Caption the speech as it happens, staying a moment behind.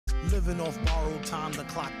living off borrowed time, the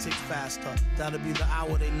clock tick faster. That'll be the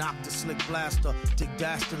hour they knock the slick blaster. Dick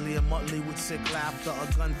dastardly and Muttley with sick laughter. A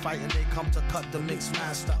gunfight and they come to cut the mix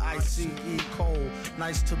master. ICE Cole,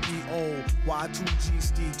 nice to be old. Y2G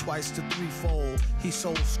Steve twice to threefold. He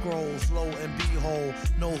sold scrolls, lo and behold.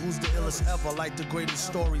 Know who's the illest ever, like the greatest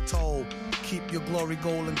story told. Keep your glory,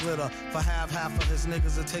 gold and glitter. For half of his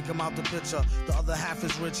niggas to take him out the picture. The other half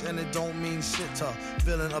is rich and it don't mean shit to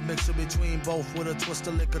villain. A mixture between both with a twist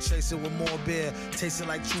of liquor. Chase it with more beer. Taste it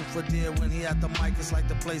like truth for dear. When he at the mic, it's like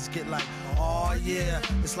the place get like, oh yeah.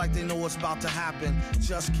 It's like they know what's about to happen.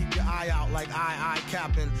 Just keep your eye out like I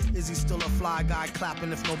capping. Is he still a fly guy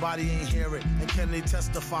clapping if nobody ain't hear it? And can they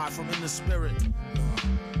testify from in the spirit?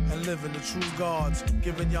 And living the true gods,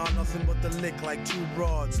 giving y'all nothing but the lick like two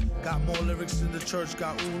broads. Got more lyrics than the church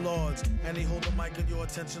got ooh lords, and they hold the mic in your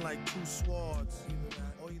attention like two swords.